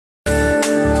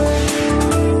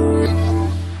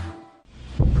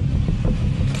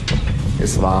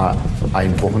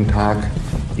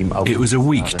It was a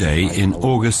weekday in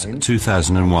August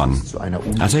 2001.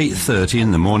 At 8:30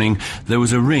 in the morning, there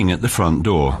was a ring at the front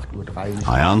door.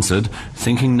 I answered,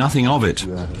 thinking nothing of it.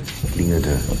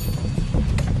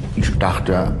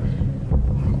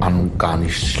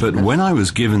 But when I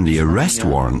was given the arrest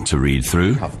warrant to read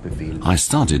through, I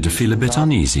started to feel a bit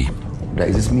uneasy.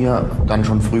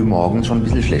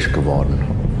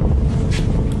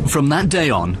 From that day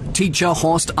on, teacher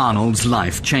Horst Arnold's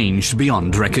life changed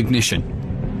beyond recognition.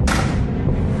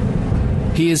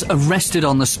 He is arrested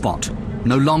on the spot.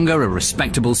 No longer a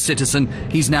respectable citizen,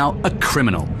 he's now a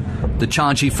criminal. The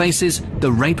charge he faces,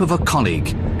 the rape of a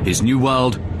colleague. His new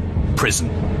world,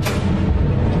 prison.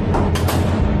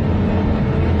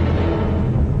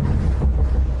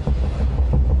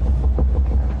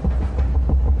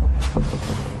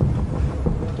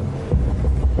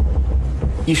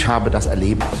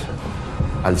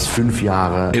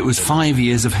 It was 5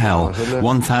 years of hell,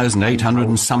 1,800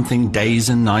 and something days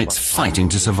and nights fighting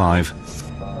to survive.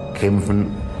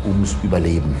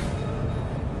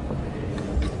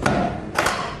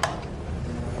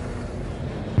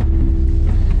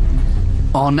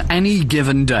 On any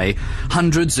given day,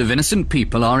 hundreds of innocent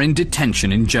people are in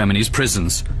detention in Germany's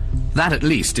prisons. That at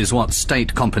least is what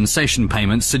state compensation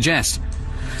payments suggest.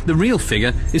 The real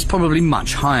figure is probably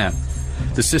much higher.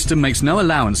 The system makes no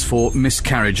allowance for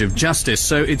miscarriage of justice,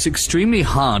 so it's extremely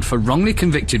hard for wrongly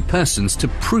convicted persons to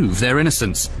prove their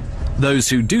innocence. Those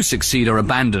who do succeed are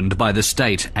abandoned by the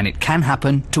state, and it can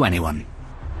happen to anyone.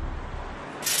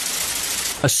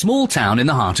 A small town in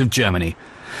the heart of Germany.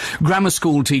 Grammar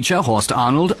school teacher Horst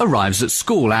Arnold arrives at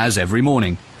school as every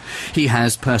morning. He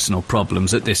has personal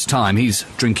problems at this time. He's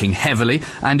drinking heavily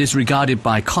and is regarded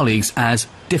by colleagues as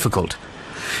difficult.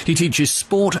 He teaches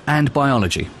sport and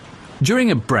biology.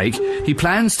 During a break, he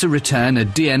plans to return a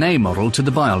DNA model to the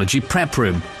biology prep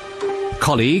room.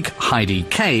 Colleague Heidi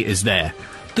K is there.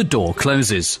 The door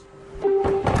closes.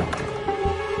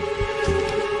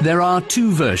 There are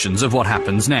two versions of what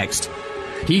happens next.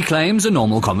 He claims a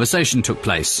normal conversation took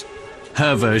place.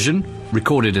 Her version,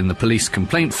 recorded in the police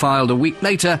complaint filed a week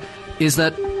later, is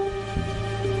that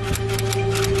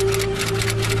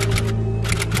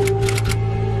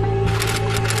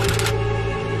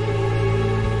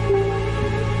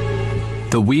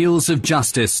the wheels of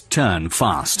justice turn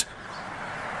fast.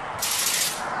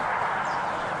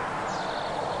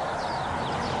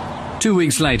 Two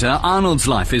weeks later, Arnold's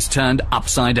life is turned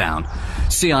upside down.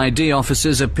 CID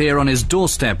officers appear on his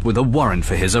doorstep with a warrant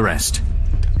for his arrest.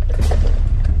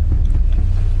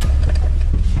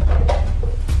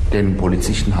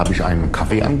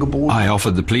 I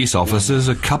offered the police officers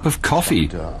a cup of coffee.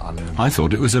 I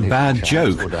thought it was a bad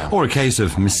joke or a case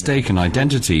of mistaken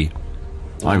identity.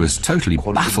 I was totally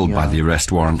baffled by the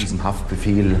arrest warrant.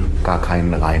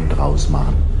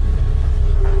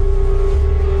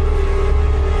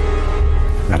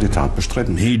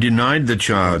 He denied the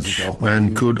charge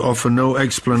and could offer no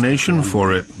explanation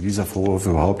for it.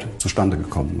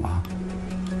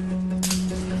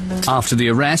 After the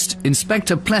arrest,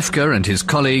 Inspector Plefker and his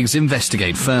colleagues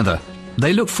investigate further.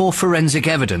 They look for forensic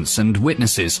evidence and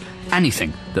witnesses,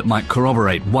 anything that might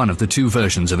corroborate one of the two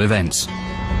versions of events.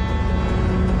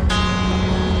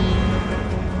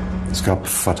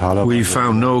 We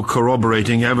found no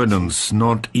corroborating evidence,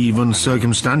 not even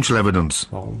circumstantial evidence.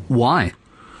 Why?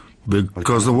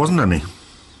 Because there wasn't any.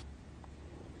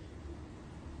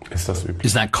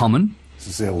 Is that common?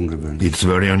 It's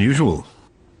very unusual.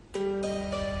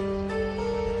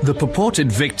 The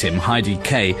purported victim, Heidi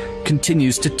K.,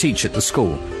 continues to teach at the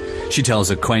school. She tells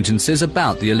acquaintances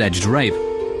about the alleged rape.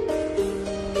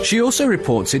 She also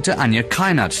reports it to Anja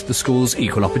Keinert, the school's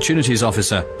equal opportunities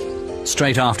officer.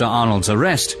 Straight after Arnold's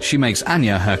arrest, she makes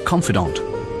Anja her confidant.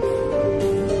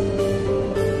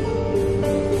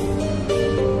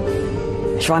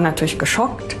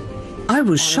 I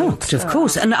was shocked, of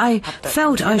course, and I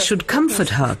felt I should comfort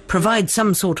her, provide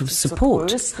some sort of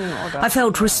support. I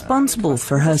felt responsible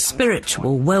for her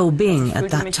spiritual well-being at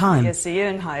that time. And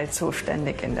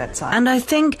I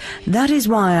think that is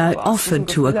why I offered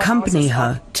to accompany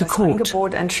her to court.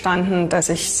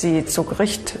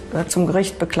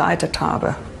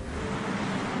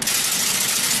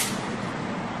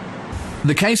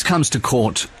 The case comes to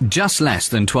court just less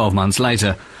than 12 months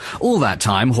later. All that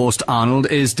time, Horst Arnold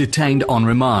is detained on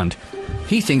remand.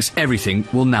 He thinks everything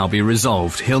will now be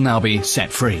resolved. He'll now be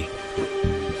set free.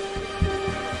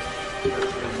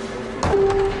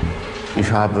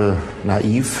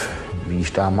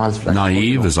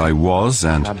 Naive as I was,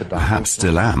 and perhaps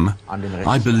still am,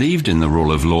 I believed in the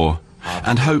rule of law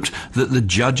and hoped that the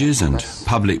judges and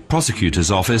public prosecutor's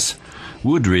office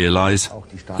would realize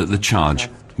that the charge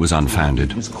was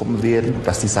unfounded.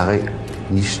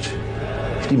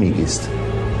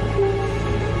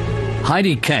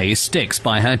 Heidi Kay sticks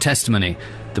by her testimony.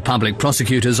 The public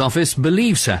prosecutor's office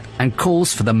believes her and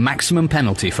calls for the maximum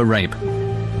penalty for rape.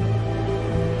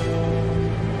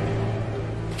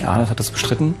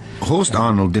 Horst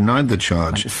Arnold denied the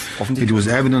charge. It was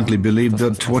evidently believed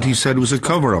that what he said was a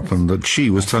cover-up and that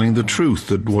she was telling the truth,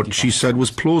 that what she said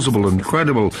was plausible and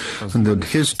credible, and that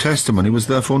his testimony was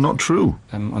therefore not true.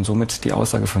 Und somit die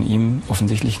Aussage von ihm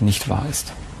offensichtlich nicht wahr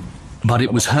ist. But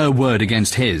it was her word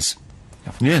against his.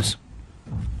 Yes.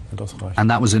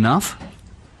 And that was enough?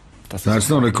 That's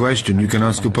not a question. You can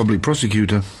ask a public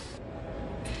prosecutor.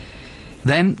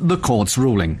 Then the court's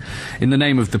ruling. In the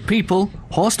name of the people,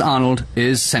 Horst Arnold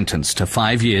is sentenced to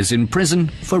 5 years in prison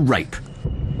for rape.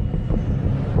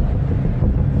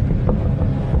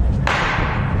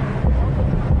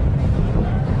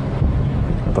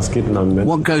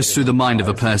 What goes through the mind of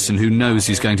a person who knows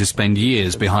he's going to spend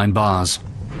years behind bars?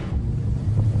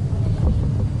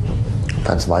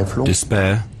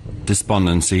 Despair,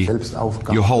 despondency,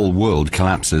 your whole world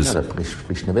collapses.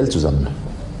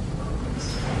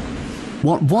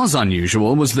 What was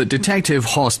unusual was that Detective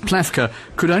Horst Plefke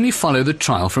could only follow the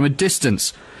trial from a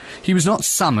distance. He was not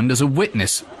summoned as a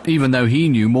witness, even though he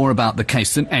knew more about the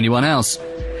case than anyone else.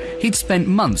 He'd spent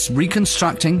months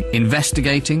reconstructing,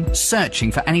 investigating,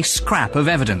 searching for any scrap of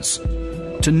evidence.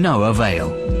 To no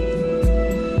avail.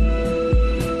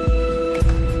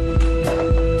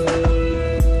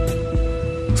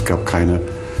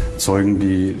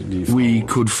 We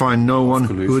could find no one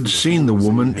who had seen the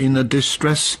woman in a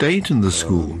distressed state in the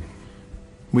school.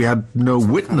 We had no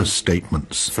witness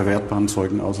statements.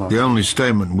 The only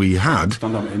statement we had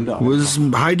was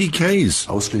Heidi Kay's.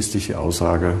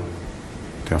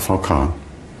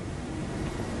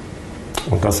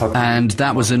 And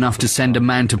that was enough to send a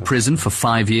man to prison for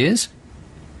 5 years?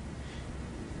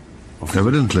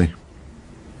 Evidently.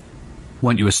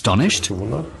 Weren't you astonished?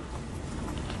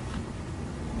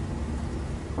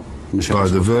 By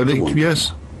the verdict,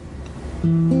 yes.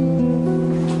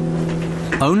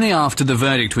 Only after the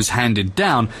verdict was handed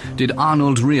down did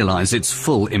Arnold realize its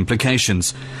full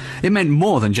implications. It meant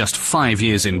more than just 5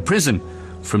 years in prison.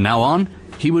 From now on,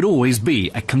 he would always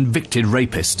be a convicted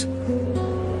rapist.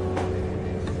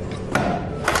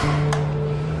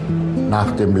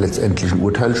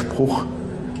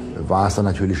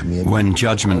 When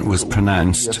judgment was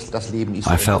pronounced,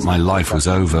 I felt my life was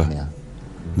over.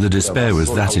 The despair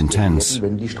was that intense.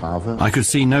 I could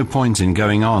see no point in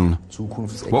going on.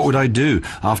 What would I do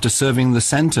after serving the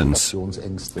sentence?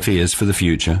 Fears for the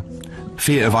future,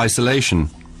 fear of isolation,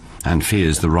 and fear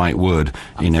is the right word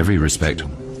in every respect.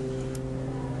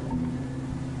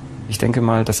 I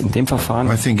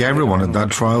think everyone at that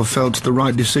trial felt the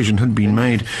right decision had been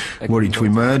made. Were it to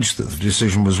emerge that the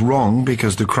decision was wrong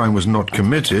because the crime was not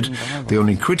committed, the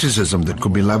only criticism that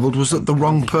could be levelled was that the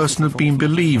wrong person had been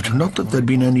believed, not that there'd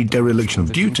been any dereliction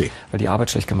of duty.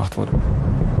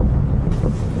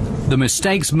 The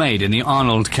mistakes made in the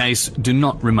Arnold case do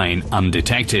not remain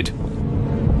undetected.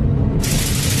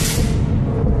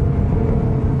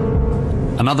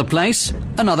 Another place,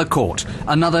 another court,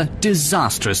 another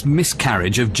disastrous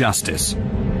miscarriage of justice.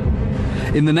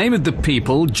 In the name of the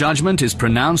people, judgment is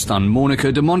pronounced on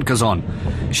Monika de Montcazon.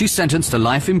 She's sentenced to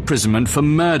life imprisonment for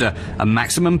murder, a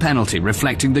maximum penalty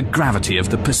reflecting the gravity of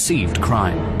the perceived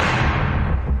crime.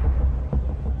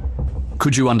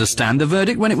 Could you understand the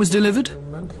verdict when it was delivered?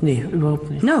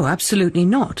 No, absolutely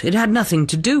not. It had nothing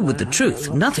to do with the truth,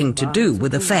 nothing to do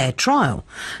with a fair trial.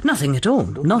 Nothing at all,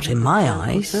 not in my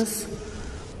eyes.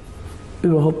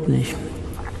 Überhaupt nicht.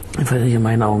 In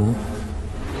meinen Augen.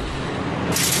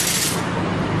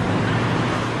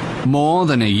 More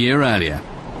than a year earlier.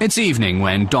 It's evening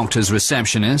when doctor's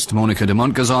receptionist, Monika de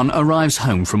Montcazon, arrives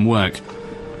home from work.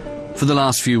 For the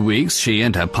last few weeks, she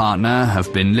and her partner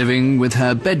have been living with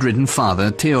her bedridden father,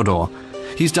 Theodor.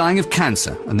 He's dying of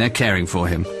cancer, and they're caring for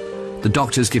him. The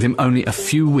doctors give him only a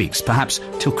few weeks, perhaps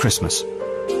till Christmas.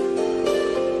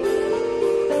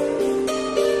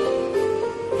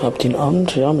 That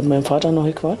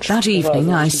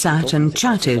evening I sat and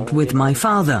chatted with my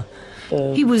father.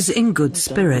 He was in good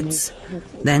spirits.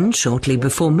 Then, shortly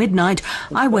before midnight,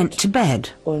 I went to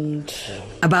bed.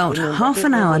 About half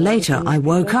an hour later I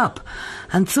woke up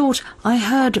and thought I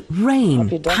heard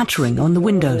rain pattering on the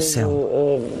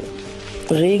windowsill.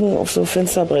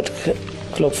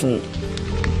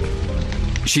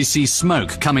 She sees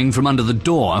smoke coming from under the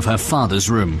door of her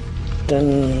father's room.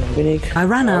 I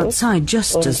ran outside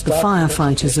just as the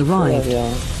firefighters arrived.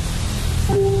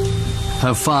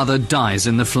 Her father dies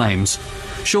in the flames.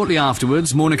 Shortly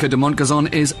afterwards, Monica de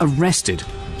Montgazon is arrested.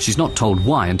 She's not told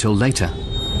why until later.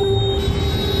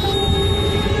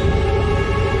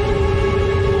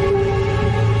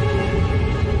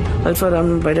 At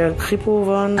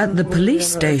the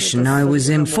police station, I was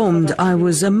informed I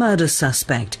was a murder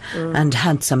suspect and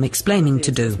had some explaining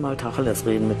to do.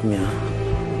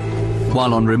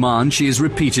 While on remand, she is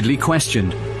repeatedly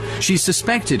questioned. She's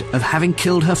suspected of having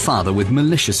killed her father with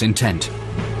malicious intent.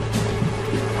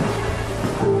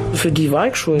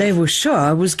 They were sure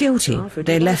I was guilty.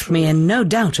 They left me in no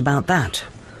doubt about that.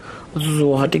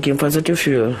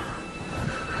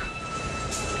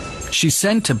 She's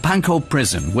sent to Pankow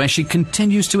prison, where she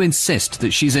continues to insist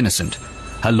that she's innocent.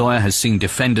 Her lawyer has seen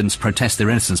defendants protest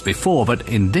their innocence before, but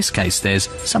in this case there's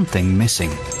something missing.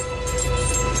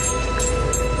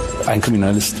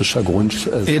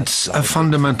 It's a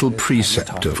fundamental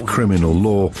precept of criminal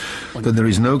law that there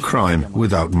is no crime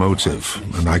without motive,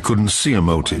 and I couldn't see a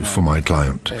motive for my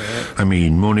client. I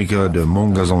mean, Monica de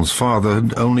Montgazon's father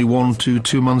had only 1 to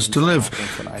 2 months to live.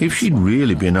 If she'd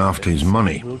really been after his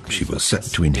money, she was set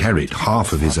to inherit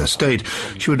half of his estate,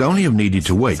 she would only have needed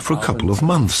to wait for a couple of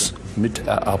months.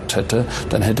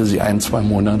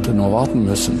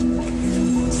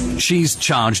 She's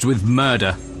charged with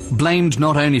murder, blamed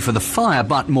not only for the fire,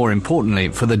 but more importantly,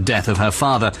 for the death of her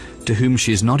father, to whom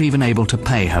she is not even able to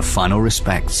pay her final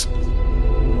respects.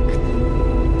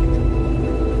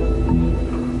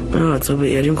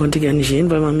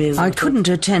 I couldn't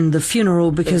attend the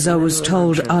funeral because I was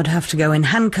told I'd have to go in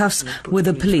handcuffs with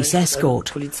a police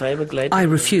escort. I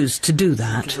refused to do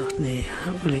that.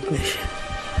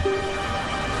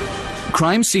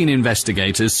 Crime scene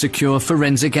investigators secure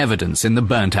forensic evidence in the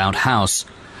burnt-out house.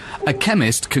 A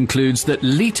chemist concludes that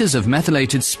litres of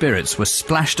methylated spirits were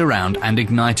splashed around and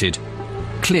ignited.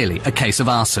 Clearly a case of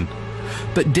arson.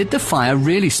 But did the fire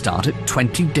really start at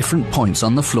 20 different points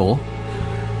on the floor?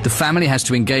 The family has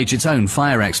to engage its own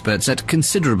fire experts at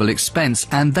considerable expense,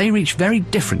 and they reach very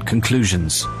different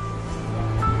conclusions.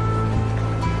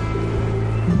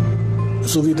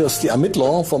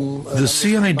 The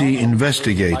CID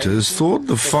investigators thought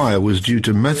the fire was due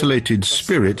to methylated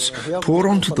spirits poured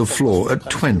onto the floor at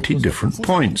 20 different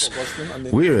points.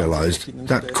 We realized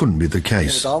that couldn't be the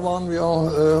case.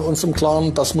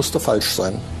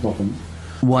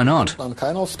 Why not?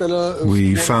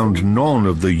 We found none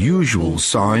of the usual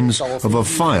signs of a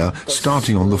fire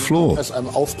starting on the floor.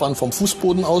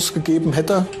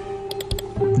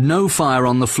 No fire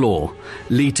on the floor.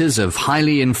 Litres of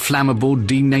highly inflammable,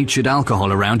 denatured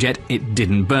alcohol around, yet it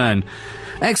didn't burn.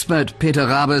 Expert Peter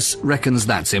Rabes reckons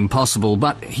that's impossible,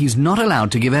 but he's not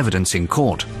allowed to give evidence in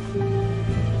court.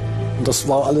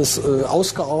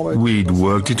 We'd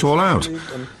worked it all out,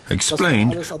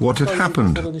 explained what had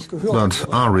happened, but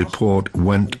our report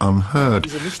went unheard.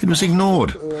 It was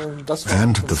ignored,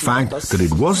 and the fact that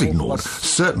it was ignored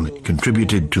certainly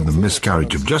contributed to the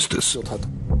miscarriage of justice.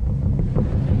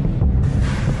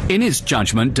 In its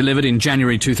judgment, delivered in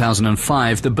January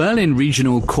 2005, the Berlin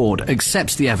Regional Court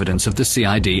accepts the evidence of the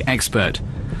CID expert.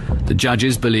 The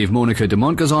judges believe Monica de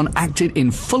Montgazon acted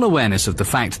in full awareness of the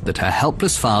fact that her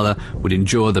helpless father would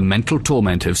endure the mental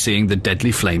torment of seeing the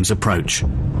deadly flames approach.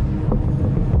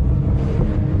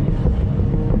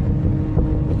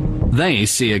 They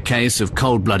see a case of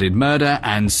cold-blooded murder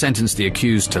and sentence the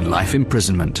accused to life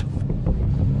imprisonment.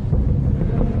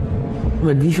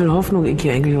 I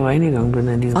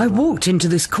walked into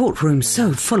this courtroom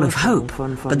so full of hope,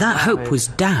 but that hope was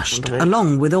dashed,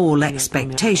 along with all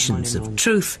expectations of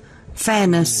truth,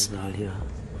 fairness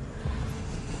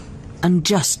and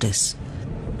justice.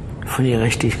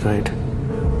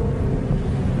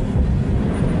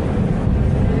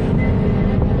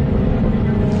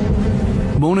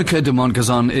 Monica de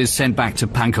Montgazon is sent back to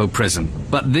Pankow prison,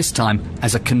 but this time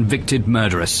as a convicted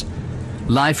murderess.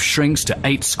 Life shrinks to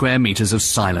 8 square meters of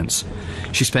silence.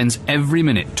 She spends every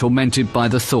minute tormented by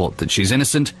the thought that she's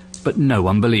innocent, but no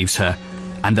one believes her,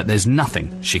 and that there's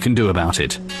nothing she can do about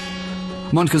it.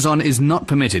 Montgazon is not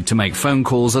permitted to make phone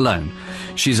calls alone.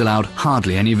 She's allowed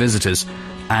hardly any visitors,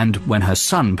 and when her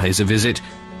son pays a visit,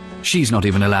 she's not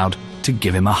even allowed to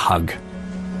give him a hug.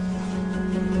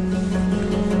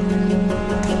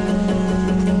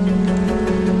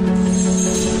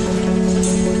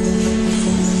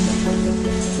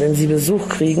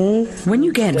 When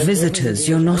you get visitors,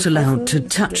 you're not allowed to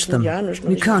touch them.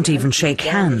 You can't even shake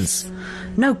hands.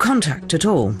 No contact at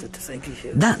all.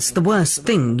 That's the worst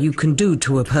thing you can do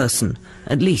to a person,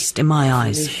 at least in my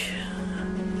eyes.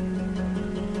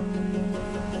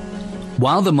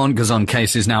 While the Montgazon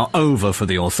case is now over for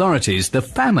the authorities, the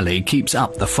family keeps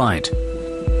up the fight.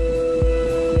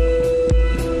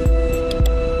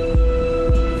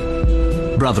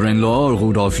 Brother-in-law,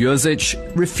 Rudolf Jurzic,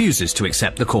 refuses to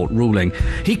accept the court ruling.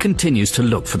 He continues to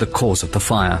look for the cause of the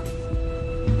fire.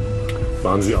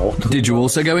 Did you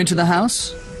also go into the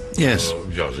house? Yes.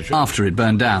 After it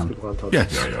burned down?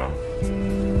 Yes.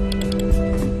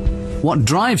 What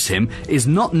drives him is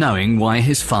not knowing why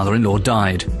his father-in-law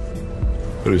died.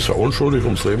 He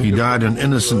died an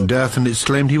innocent death and it's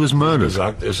claimed he was murdered.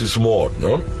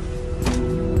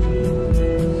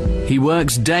 He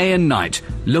works day and night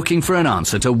looking for an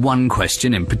answer to one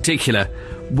question in particular.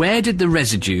 Where did the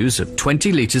residues of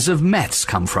 20 litres of meths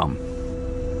come from?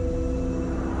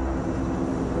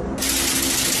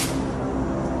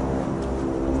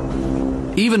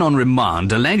 Even on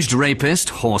remand, alleged rapist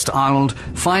Horst Arnold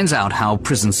finds out how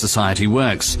prison society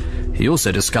works. He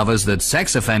also discovers that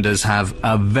sex offenders have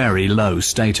a very low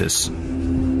status.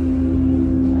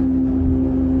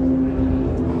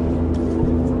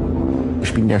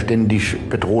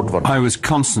 I was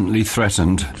constantly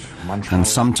threatened, and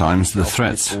sometimes the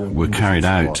threats were carried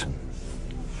out.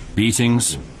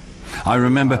 Beatings. I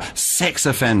remember sex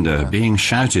offender being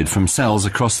shouted from cells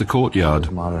across the courtyard.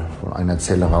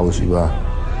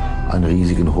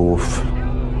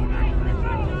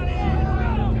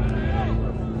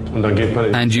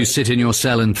 And you sit in your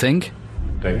cell and think?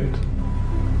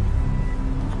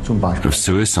 Of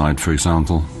suicide, for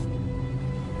example.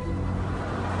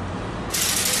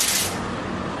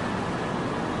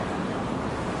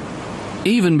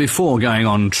 Even before going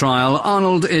on trial,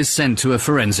 Arnold is sent to a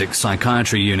forensic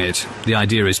psychiatry unit. The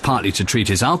idea is partly to treat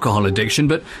his alcohol addiction,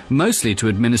 but mostly to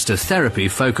administer therapy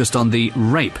focused on the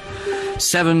rape.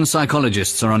 7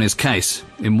 psychologists are on his case.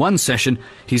 In one session,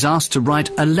 he's asked to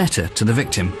write a letter to the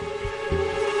victim.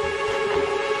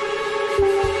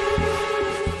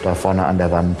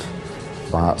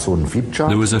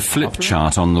 There was a flip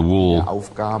chart on the wall, a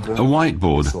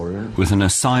whiteboard with an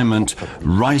assignment,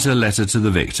 write a letter to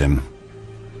the victim.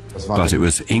 But it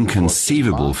was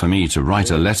inconceivable for me to write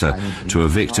a letter to a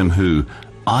victim who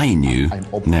I knew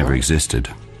never existed.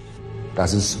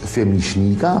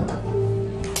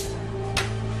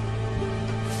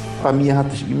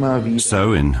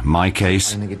 So, in my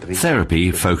case,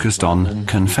 therapy focused on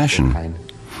confession.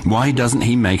 Why doesn't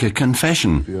he make a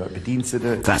confession?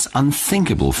 That's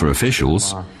unthinkable for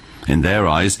officials. In their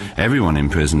eyes, everyone in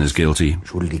prison is guilty.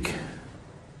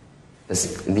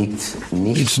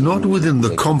 It's not within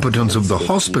the competence of the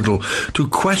hospital to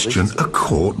question a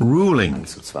court ruling.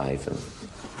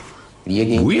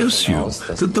 We assume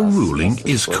that the ruling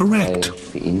is correct.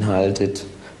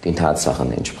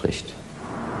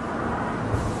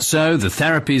 So the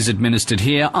therapies administered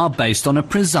here are based on a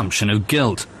presumption of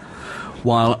guilt.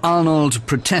 While Arnold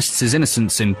protests his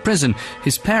innocence in prison,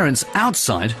 his parents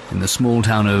outside, in the small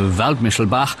town of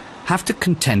Waldmichelbach, have to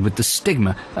contend with the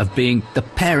stigma of being the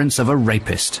parents of a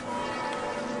rapist.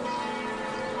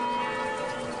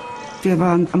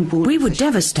 We were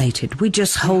devastated. We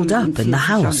just holed up in the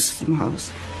house.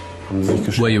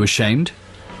 Were you ashamed?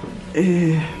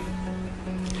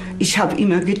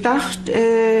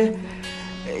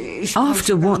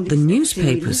 After what the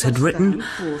newspapers had written,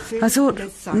 I thought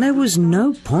there was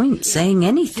no point saying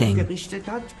anything.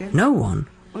 No one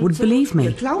would believe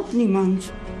me.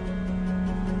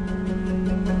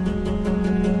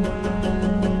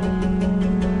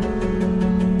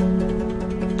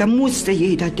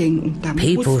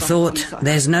 People thought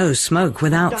there's no smoke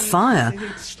without fire.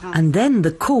 And then the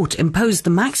court imposed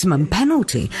the maximum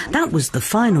penalty. That was the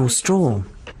final straw.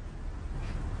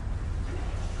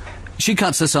 She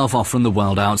cuts herself off from the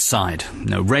world outside.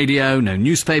 No radio, no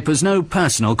newspapers, no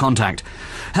personal contact.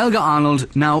 Helga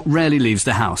Arnold now rarely leaves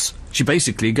the house. She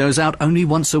basically goes out only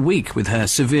once a week with her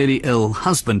severely ill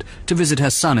husband to visit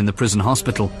her son in the prison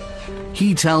hospital.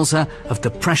 He tells her of the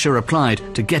pressure applied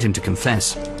to get him to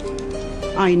confess.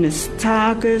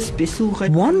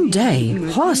 One day,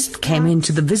 Horst came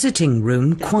into the visiting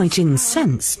room quite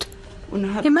incensed.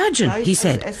 Imagine, he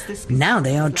said, now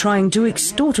they are trying to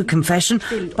extort a confession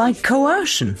by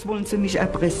coercion.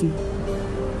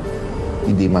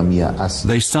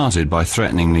 They started by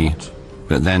threatening me,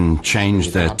 but then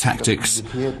changed their tactics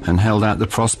and held out the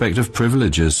prospect of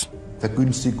privileges.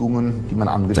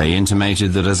 They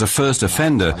intimated that as a first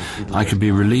offender, I could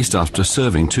be released after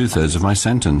serving 2/3 of my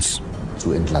sentence.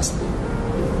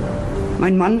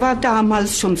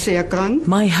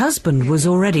 My husband was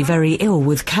already very ill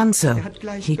with cancer.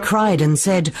 He cried and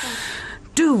said,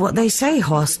 "Do what they say,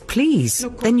 Horst, please.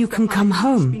 Then you can come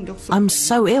home. I'm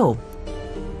so ill."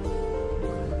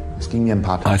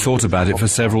 I thought about it for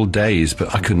several days,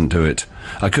 but I couldn't do it.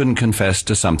 I couldn't confess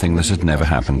to something that had never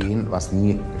happened.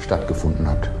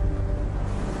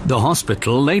 The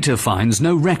hospital later finds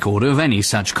no record of any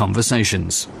such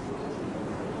conversations.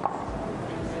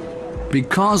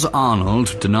 Because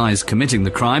Arnold denies committing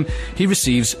the crime, he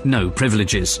receives no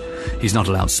privileges. He's not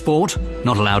allowed sport,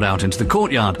 not allowed out into the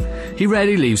courtyard. He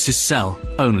rarely leaves his cell,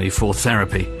 only for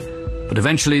therapy. But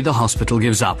eventually the hospital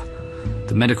gives up.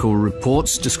 The medical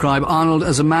reports describe Arnold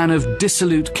as a man of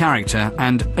dissolute character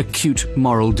and acute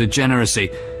moral degeneracy.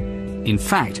 In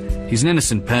fact, he's an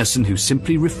innocent person who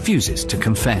simply refuses to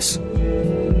confess.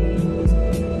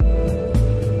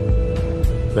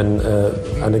 An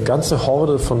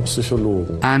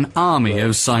army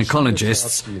of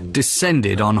psychologists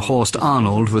descended on Horst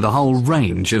Arnold with a whole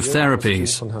range of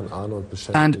therapies.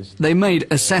 And they made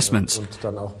assessments,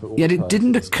 yet it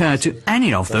didn't occur to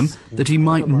any of them that he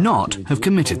might not have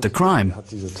committed the crime.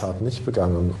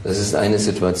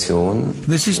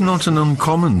 This is not an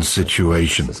uncommon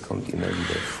situation.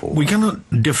 We cannot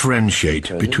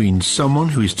differentiate between someone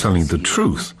who is telling the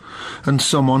truth and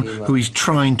someone who is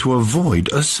trying to avoid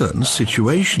a certain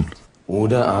situation. We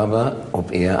don't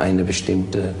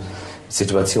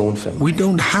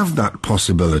have that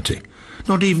possibility,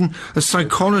 not even as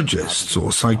psychologists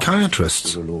or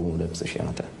psychiatrists.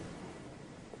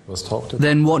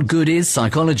 Then what good is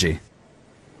psychology?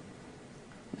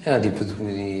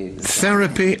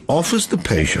 Therapy offers the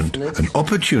patient an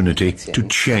opportunity to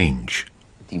change.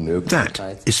 That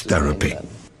is therapy.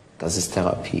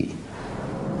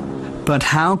 But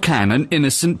how can an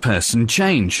innocent person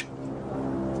change?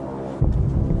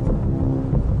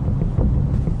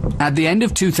 At the end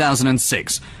of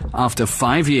 2006, after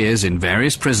 5 years in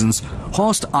various prisons,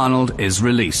 Horst Arnold is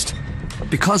released.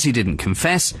 Because he didn't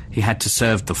confess, he had to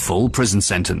serve the full prison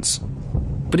sentence.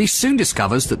 But he soon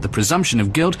discovers that the presumption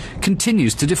of guilt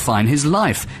continues to define his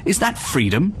life. Is that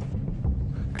freedom?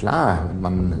 I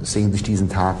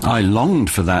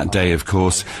longed for that day, of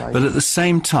course, but at the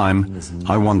same time,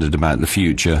 I wondered about the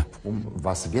future.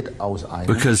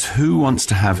 Because who wants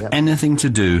to have anything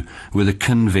to do with a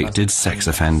convicted sex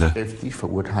offender?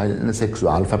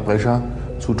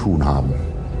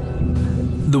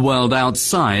 The world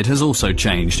outside has also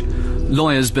changed.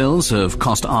 Lawyers' bills have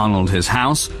cost Arnold his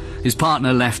house. His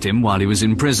partner left him while he was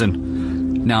in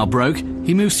prison. Now broke,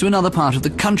 he moves to another part of the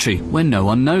country where no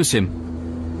one knows him.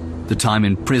 The time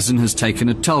in prison has taken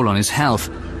a toll on his health.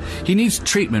 He needs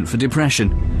treatment for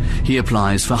depression. He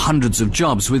applies for hundreds of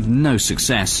jobs with no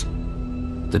success.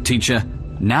 The teacher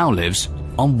now lives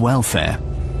on welfare.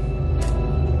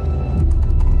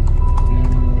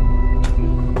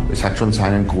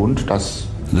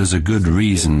 There's a good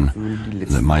reason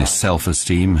that my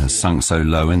self-esteem has sunk so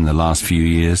low in the last few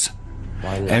years.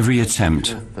 Every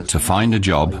attempt to find a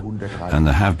job, and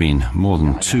there have been more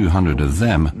than 200 of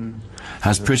them,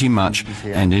 has pretty much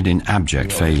ended in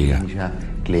abject failure.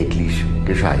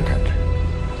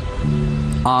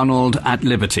 Arnold at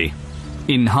liberty,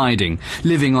 in hiding,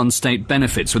 living on state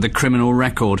benefits with a criminal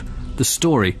record. The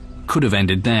story could have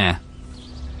ended there.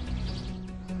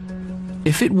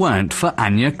 If it weren't for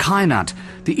Anja Keinert,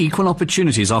 the equal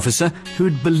opportunities officer who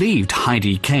had believed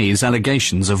Heidi K's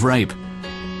allegations of rape.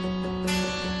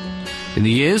 In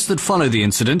the years that follow the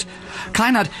incident,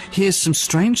 Keinert hears some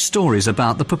strange stories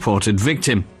about the purported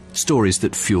victim, stories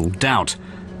that fuel doubt,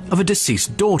 of a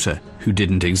deceased daughter who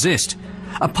didn't exist,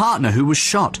 a partner who was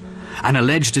shot, an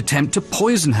alleged attempt to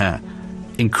poison her.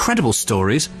 Incredible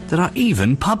stories that are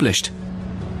even published.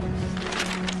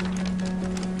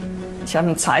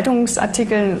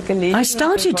 I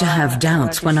started to have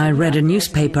doubts when I read a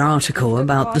newspaper article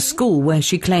about the school where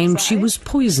she claimed she was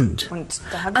poisoned.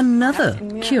 Another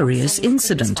curious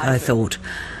incident, I thought.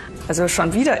 But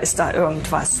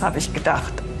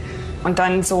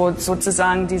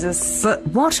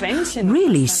what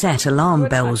really set alarm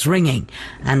bells ringing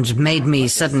and made me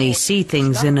suddenly see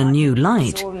things in a new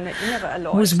light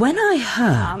was when I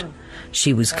heard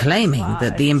she was claiming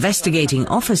that the investigating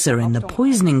officer in the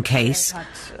poisoning case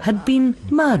had been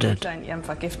murdered.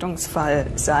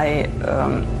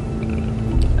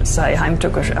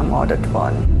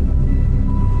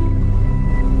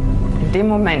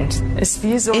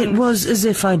 It was as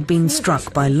if I'd been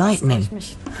struck by lightning.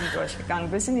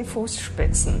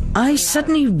 I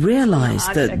suddenly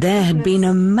realized that there had been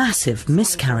a massive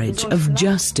miscarriage of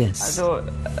justice.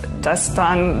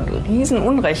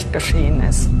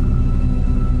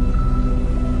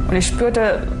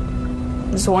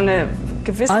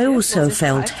 I also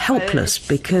felt helpless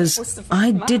because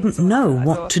I didn't know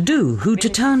what to do, who to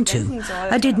turn to.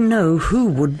 I didn't know who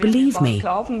would believe me.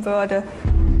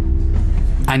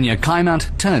 Anja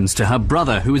Keinert turns to her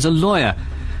brother, who is a lawyer.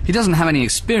 He doesn't have any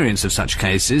experience of such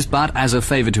cases, but as a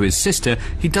favour to his sister,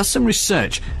 he does some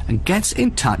research and gets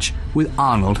in touch with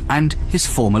Arnold and his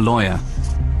former lawyer.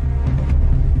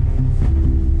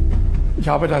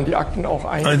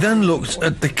 I then looked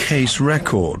at the case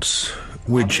records,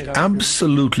 which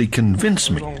absolutely convinced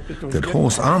me that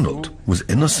Horst Arnold was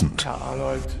innocent.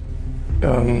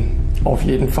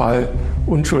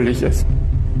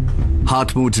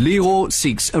 Hartmut Lero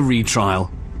seeks a retrial.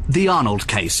 The Arnold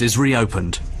case is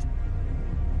reopened.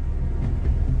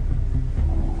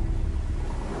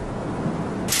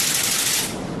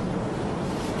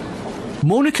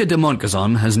 Monika de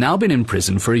Montgazon has now been in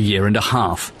prison for a year and a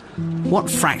half. What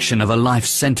fraction of a life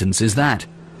sentence is that?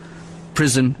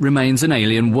 Prison remains an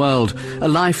alien world, a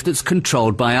life that's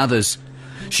controlled by others.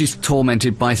 She's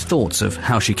tormented by thoughts of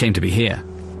how she came to be here.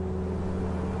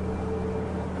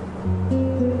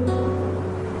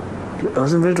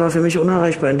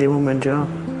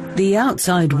 The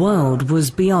outside world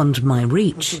was beyond my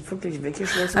reach.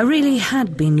 I really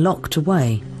had been locked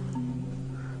away.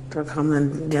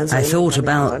 I thought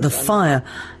about the fire,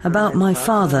 about my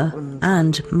father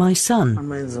and my son.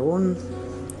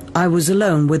 I was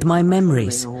alone with my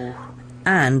memories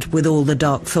and with all the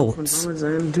dark thoughts.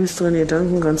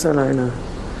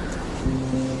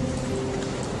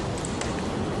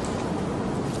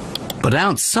 But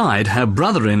outside, her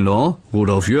brother-in-law,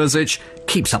 Rudolf Jurzic,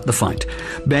 keeps up the fight.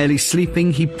 Barely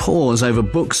sleeping, he pores over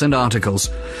books and articles,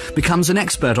 becomes an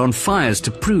expert on fires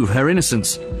to prove her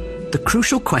innocence. The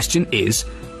crucial question is,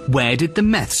 where did the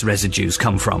meth's residues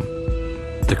come from?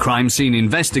 The crime scene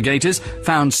investigators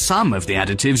found some of the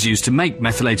additives used to make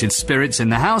methylated spirits in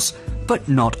the house, but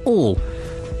not all.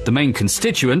 The main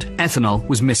constituent, ethanol,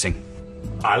 was missing.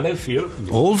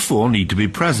 All four need to be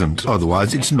present,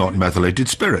 otherwise it's not methylated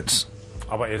spirits.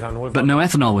 But no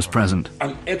ethanol was present.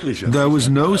 There was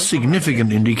no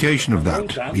significant indication of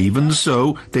that. Even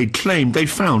so, they claimed they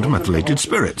found methylated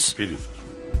spirits.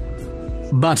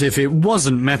 But if it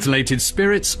wasn't methylated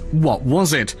spirits, what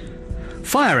was it?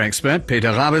 Fire expert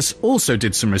Peter Rabes also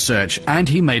did some research, and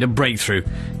he made a breakthrough.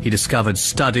 He discovered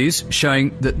studies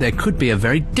showing that there could be a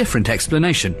very different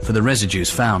explanation for the residues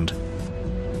found.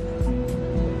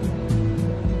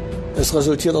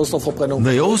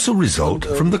 They also result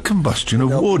from the combustion of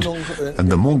wood,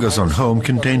 and the Montgazon home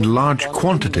contained large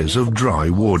quantities of dry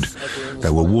wood.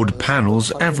 There were wood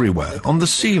panels everywhere, on the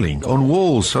ceiling, on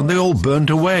walls, and they all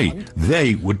burnt away.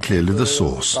 They were clearly the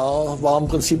source.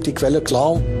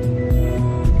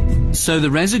 So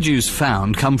the residues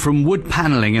found come from wood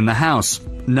panelling in the house.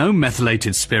 No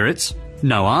methylated spirits,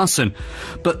 no arson.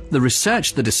 But the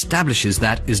research that establishes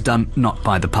that is done not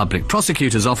by the public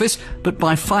prosecutor's office, but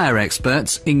by fire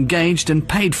experts engaged and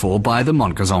paid for by the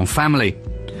Montgazon family.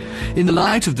 In the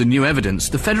light of the new evidence,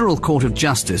 the Federal Court of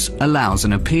Justice allows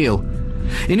an appeal.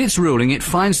 In its ruling, it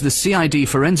finds the CID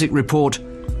forensic report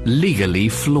legally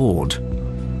flawed.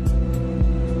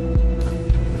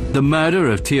 The murder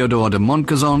of Theodore de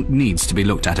Montgazon needs to be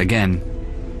looked at again.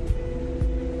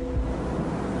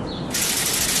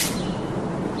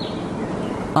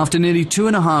 After nearly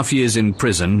 2.5 years in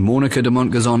prison, Monika de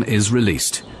Montgazon is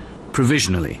released,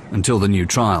 provisionally, until the new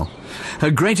trial.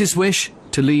 Her greatest wish?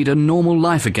 To lead a normal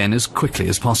life again as quickly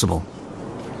as possible.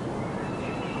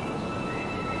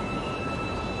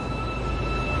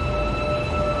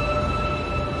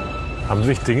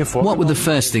 What were the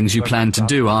first things you planned to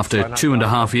do after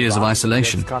 2.5 years of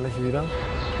isolation?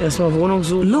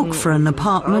 Look for an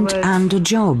apartment and a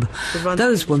job.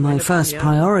 Those were my first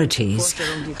priorities.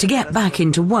 To get back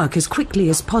into work as quickly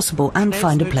as possible and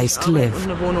find a place to live.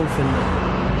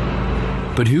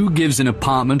 But who gives an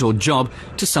apartment or job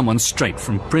to someone straight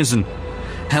from prison?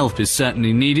 Help is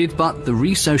certainly needed, but the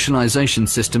resocialization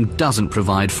system doesn't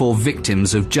provide for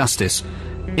victims of justice.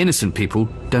 Innocent people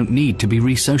don't need to be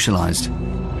resocialized.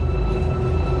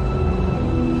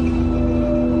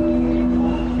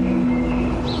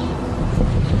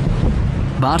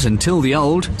 But until the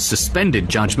old, suspended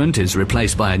judgment is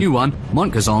replaced by a new one,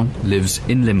 Montgazon lives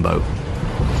in limbo.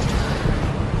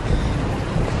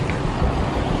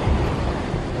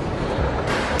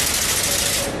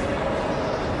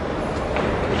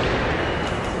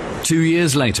 Two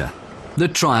years later, the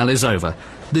trial is over.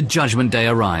 The judgment day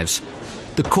arrives.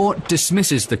 The court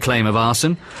dismisses the claim of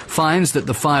arson, finds that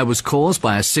the fire was caused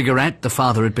by a cigarette the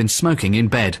father had been smoking in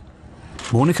bed.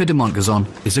 Monika de Montgazon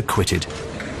is acquitted.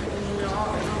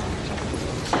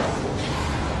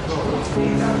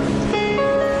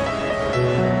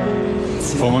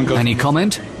 Any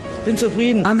comment?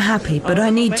 I'm happy, but I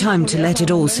need time to let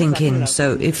it all sink in,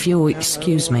 so if you'll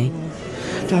excuse me.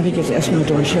 Darf ich jetzt erstmal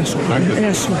durch?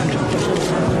 Erstmal.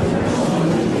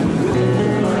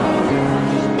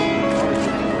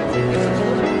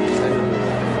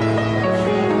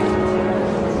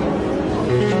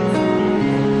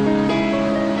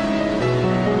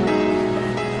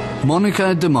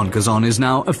 Monica de Montgazon is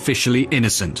now officially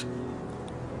innocent.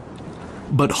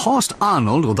 But Horst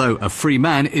Arnold, although a free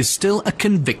man, is still a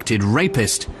convicted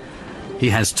rapist. He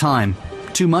has time,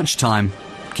 too much time,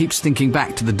 keeps thinking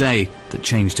back to the day that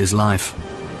changed his life.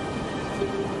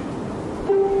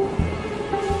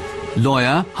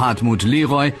 Lawyer Hartmut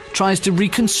Leroy tries to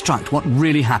reconstruct what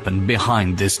really happened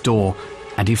behind this door,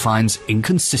 and he finds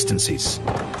inconsistencies.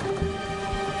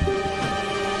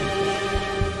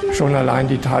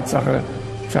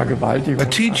 A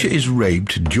teacher is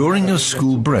raped during a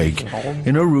school break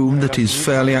in a room that is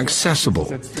fairly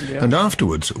accessible, and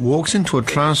afterwards walks into a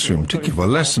classroom to give a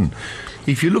lesson.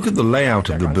 If you look at the layout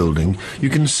of the building, you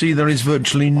can see there is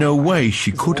virtually no way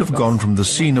she could have gone from the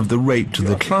scene of the rape to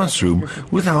the classroom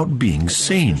without being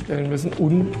seen. If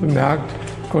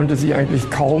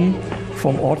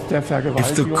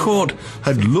the court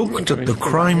had looked at the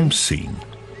crime scene,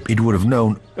 it would have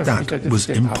known that was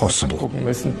impossible.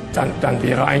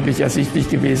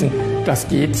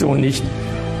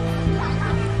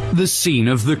 The scene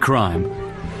of the crime.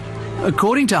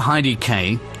 According to Heidi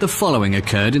Kay, the following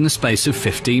occurred in the space of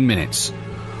 15 minutes.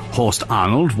 Horst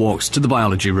Arnold walks to the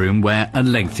biology room where a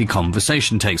lengthy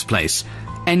conversation takes place,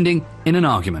 ending in an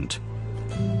argument.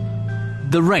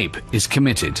 The rape is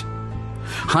committed.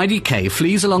 Heidi Kay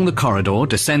flees along the corridor,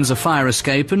 descends a fire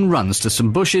escape and runs to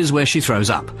some bushes where she throws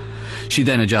up. She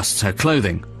then adjusts her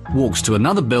clothing, walks to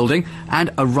another building and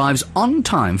arrives on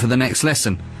time for the next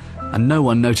lesson. And no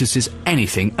one notices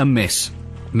anything amiss.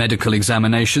 Medical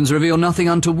examinations reveal nothing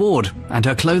untoward. And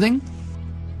her clothing?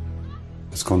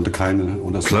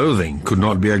 Clothing could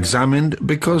not be examined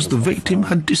because the victim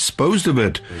had disposed of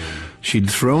it. She'd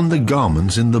thrown the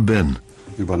garments in the bin.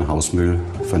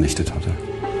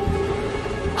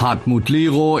 Hartmut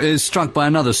Leroy is struck by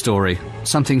another story,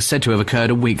 something said to have occurred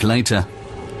a week later.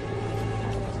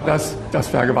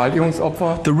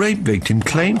 The rape victim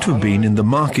claimed to have been in the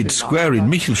market square in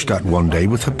Michelstadt one day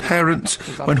with her parents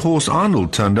when Horst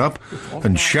Arnold turned up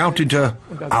and shouted to her,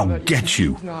 "I'll get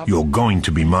you, you're going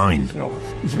to be mine."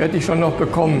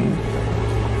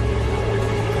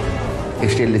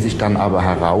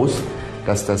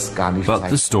 But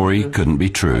the story couldn't be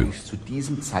true,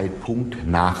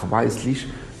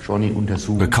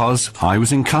 because I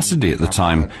was in custody at the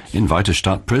time in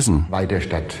Weiterstadt prison.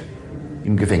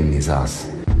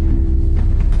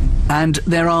 And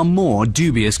there are more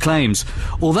dubious claims.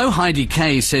 Although Heidi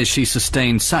Kay says she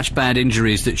sustained such bad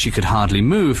injuries that she could hardly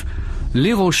move,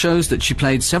 Leroy shows that she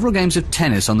played several games of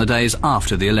tennis on the days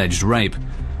after the alleged rape.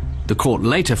 The court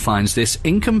later finds this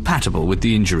incompatible with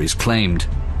the injuries claimed.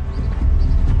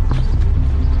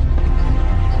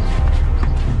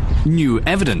 New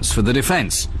evidence for the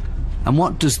defense. And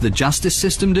what does the justice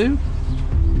system do?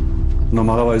 What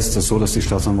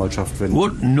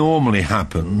normally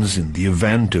happens in the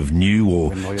event of new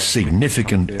or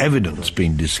significant evidence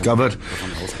being discovered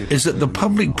is that the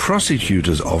public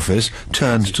prosecutor's office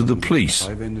turns to the police,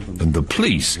 and the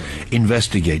police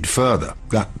investigate further.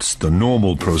 That's the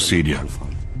normal procedure.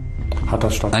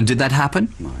 And did that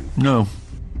happen? No.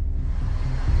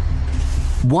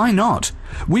 Why not?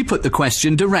 We put the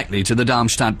question directly to the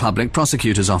Darmstadt Public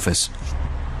Prosecutor's Office.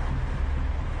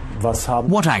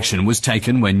 What action was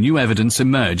taken when new evidence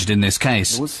emerged in this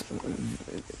case?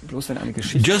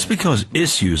 Just because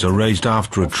issues are raised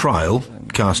after a trial,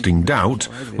 casting doubt,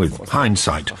 with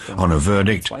hindsight, on a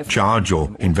verdict, charge or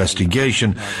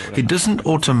investigation, it doesn't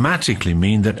automatically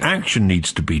mean that action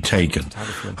needs to be taken,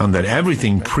 and that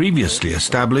everything previously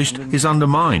established is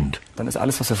undermined.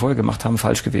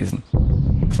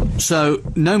 So,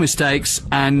 no mistakes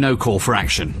and no call for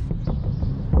action.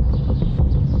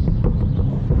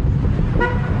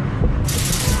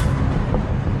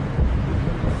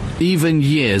 Even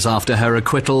years after her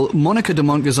acquittal, Monica de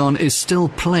Montgazon is still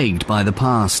plagued by the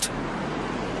past.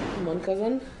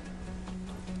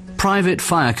 Private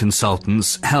fire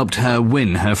consultants helped her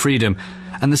win her freedom,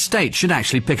 and the state should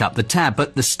actually pick up the tab,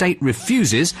 but the state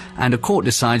refuses, and a court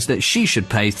decides that she should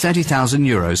pay 30,000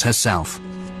 euros herself.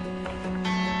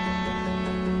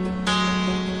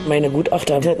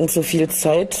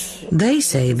 They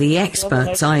say the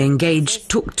experts I engaged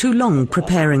took too long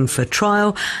preparing for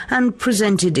trial and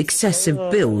presented excessive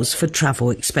bills for travel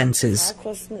expenses.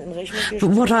 But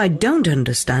what I don't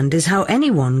understand is how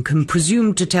anyone can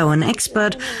presume to tell an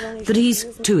expert that he's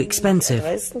too expensive.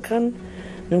 Is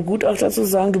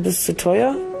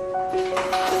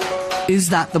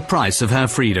that the price of her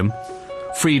freedom?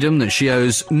 Freedom that she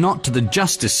owes not to the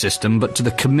justice system but to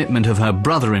the commitment of her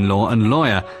brother-in-law and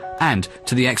lawyer, and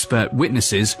to the expert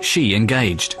witnesses she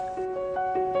engaged.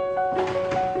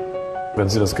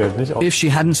 If she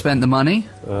hadn't spent the money,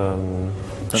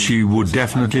 she would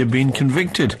definitely have been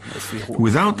convicted.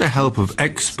 Without the help of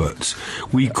experts,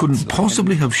 we couldn't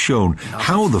possibly have shown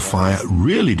how the fire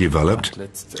really developed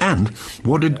and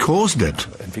what had caused it.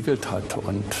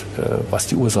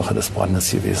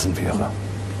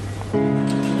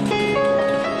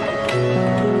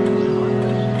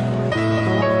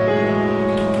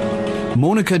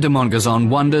 Monica de Montgazon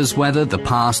wonders whether the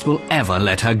past will ever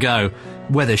let her go,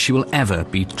 whether she will ever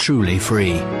be truly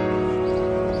free.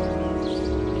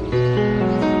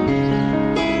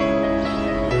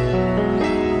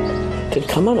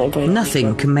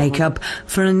 Nothing can make up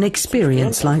for an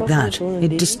experience like that.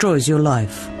 It destroys your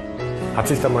life.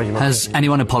 Has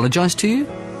anyone apologized to you?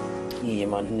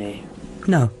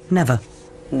 No, never.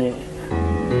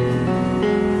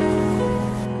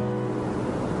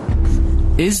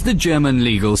 Is the German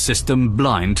legal system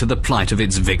blind to the plight of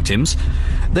its victims?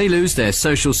 They lose their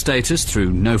social status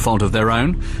through no fault of their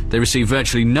own, they receive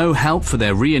virtually no help for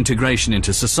their reintegration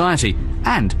into society,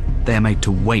 and they are made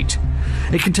to wait.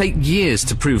 It can take years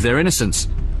to prove their innocence.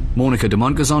 Monica de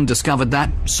Montgazon discovered that,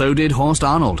 so did Horst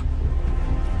Arnold.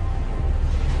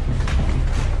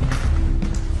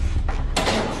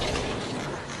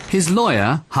 His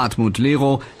lawyer, Hartmut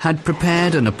Lero, had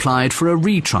prepared and applied for a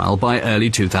retrial by early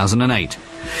 2008.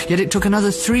 Yet it took another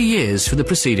 3 years for the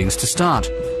proceedings to start.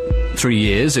 3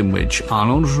 years in which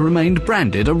Arnold remained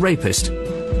branded a rapist.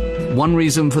 One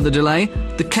reason for the delay?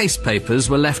 The case papers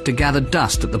were left to gather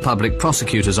dust at the public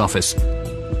prosecutor's office.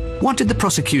 What did the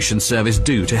prosecution service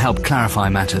do to help clarify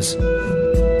matters?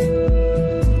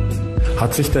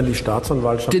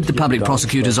 Did the public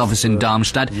prosecutor's office in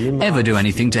Darmstadt ever do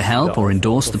anything to help or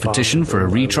endorse the petition for a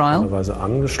retrial?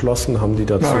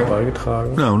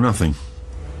 No, nothing.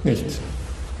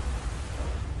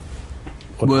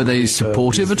 Were they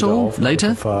supportive at all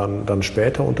later?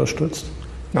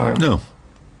 No.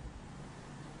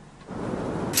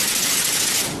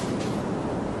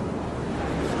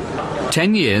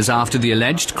 Ten years after the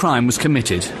alleged crime was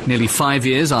committed, nearly 5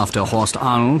 years after Horst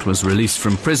Arnold was released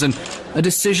from prison, a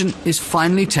decision is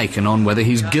finally taken on whether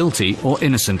he's guilty or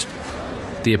innocent.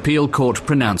 The appeal court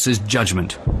pronounces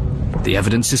judgment. The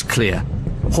evidence is clear.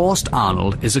 Horst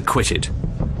Arnold is acquitted.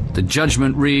 The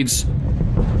judgment reads,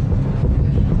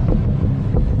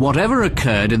 "Whatever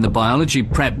occurred in the biology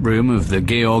prep room of the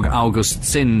Georg August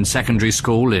Zinn Secondary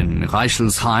School in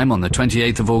Reichelsheim on the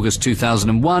 28th of August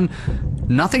 2001,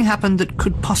 nothing happened that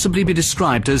could possibly be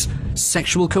described as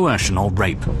sexual coercion or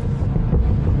rape."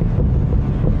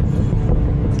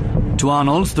 To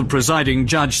Arnold, the presiding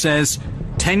judge says,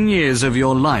 10 years of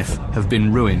your life have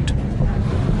been ruined.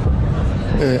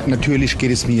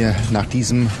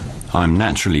 I'm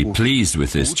naturally pleased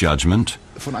with this judgment.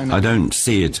 I don't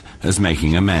see it as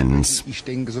making amends.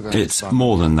 It's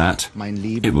more than that.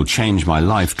 It will change my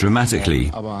life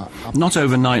dramatically. Not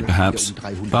overnight, perhaps,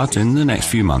 but in the next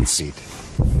few months.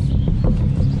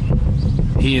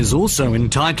 He is also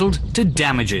entitled to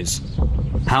damages.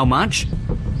 How much?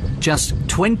 Just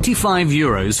 25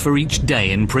 euros for each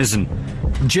day in prison.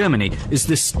 Germany is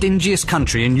the stingiest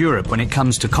country in Europe when it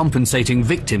comes to compensating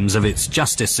victims of its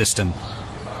justice system.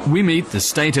 We meet the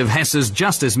state of Hesse's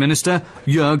justice minister,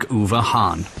 Jörg-Uwe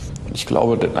Hahn.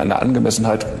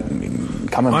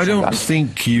 I don't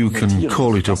think you can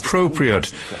call it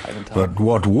appropriate, but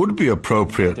what would be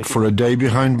appropriate for a day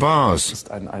behind bars?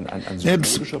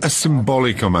 It's a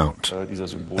symbolic amount,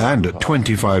 and at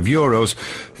 25 euros,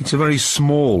 it's a very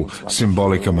small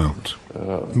symbolic amount.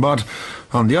 But,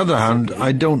 on the other hand,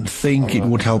 I don't think it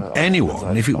would help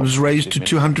anyone if it was raised to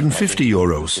 250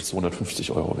 euros.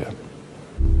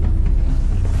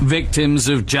 Victims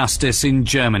of justice in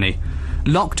Germany,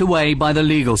 locked away by the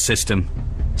legal system,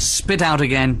 spit out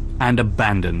again and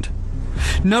abandoned.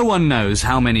 No one knows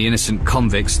how many innocent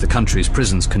convicts the country's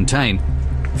prisons contain.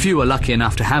 Few are lucky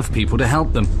enough to have people to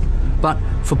help them. But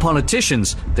for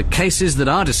politicians, the cases that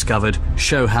are discovered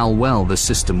show how well the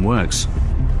system works.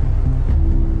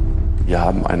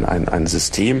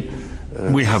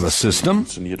 We have a system,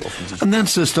 and that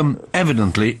system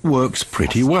evidently works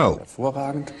pretty well.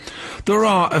 There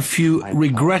are a few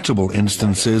regrettable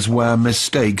instances where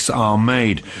mistakes are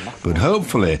made, but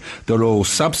hopefully they're all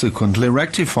subsequently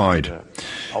rectified.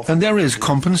 And there is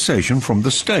compensation from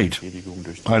the state.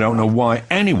 I don't know why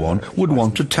anyone would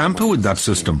want to tamper with that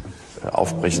system.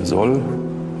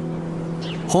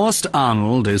 Horst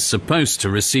Arnold is supposed to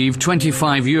receive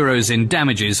 25 euros in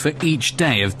damages for each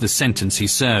day of the sentence he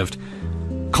served.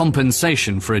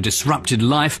 Compensation for a disrupted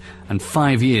life and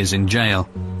 5 years in jail.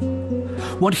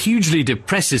 What hugely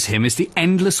depresses him is the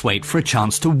endless wait for a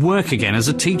chance to work again as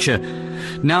a teacher.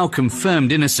 Now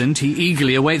confirmed innocent, he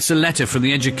eagerly awaits a letter from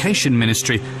the Education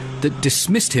Ministry that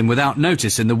dismissed him without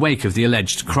notice in the wake of the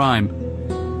alleged crime.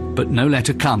 But no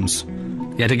letter comes.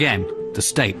 Yet again, the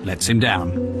state lets him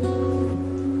down.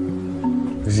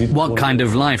 What kind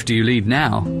of life do you lead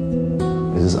now?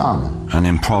 An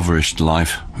impoverished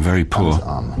life, very poor.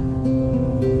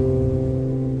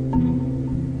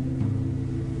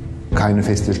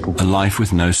 A life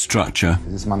with no structure.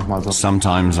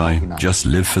 Sometimes I just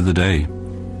live for the day.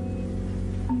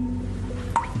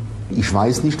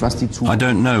 I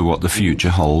don't know what the future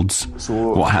holds.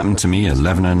 What happened to me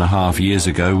 11.5 years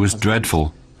ago was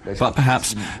dreadful. But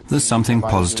perhaps there's something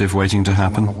positive waiting to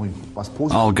happen.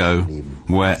 I'll go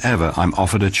wherever I'm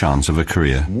offered a chance of a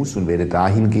career.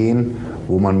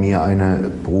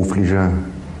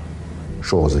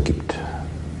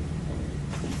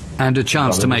 And a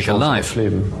chance to make a life.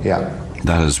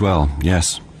 That as well,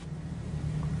 yes.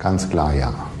 Ganz klar,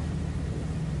 ja.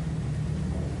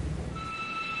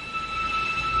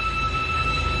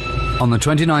 On the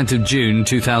 29th of June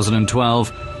 2012,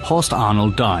 Horst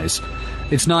Arnold dies.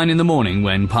 It's 9 in the morning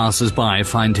when passers-by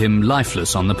find him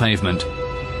lifeless on the pavement.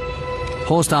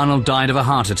 Horst Arnold died of a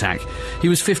heart attack. He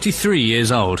was 53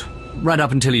 years old. Right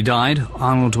up until he died,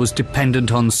 Arnold was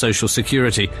dependent on Social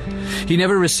Security. He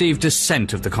never received a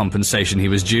cent of the compensation he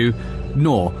was due,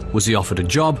 nor was he offered a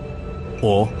job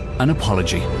or an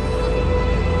apology.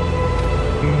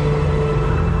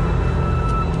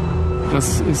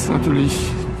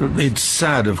 It's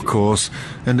sad, of course,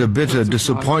 and a bitter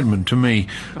disappointment to me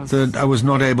that I was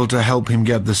not able to help him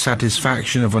get the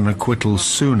satisfaction of an acquittal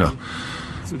sooner,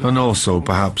 and also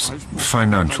perhaps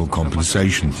financial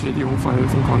compensation.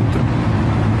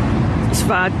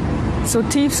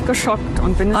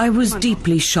 I was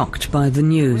deeply shocked by the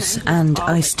news, and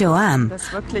I still am.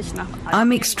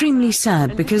 I'm extremely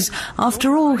sad because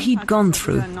after all he'd gone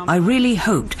through, I really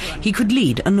hoped he could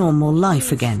lead a normal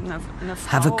life again.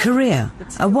 Have a career,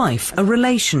 a wife, a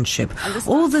relationship,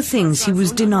 all the things he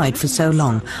was denied for so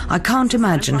long. I can't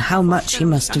imagine how much he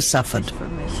must have suffered.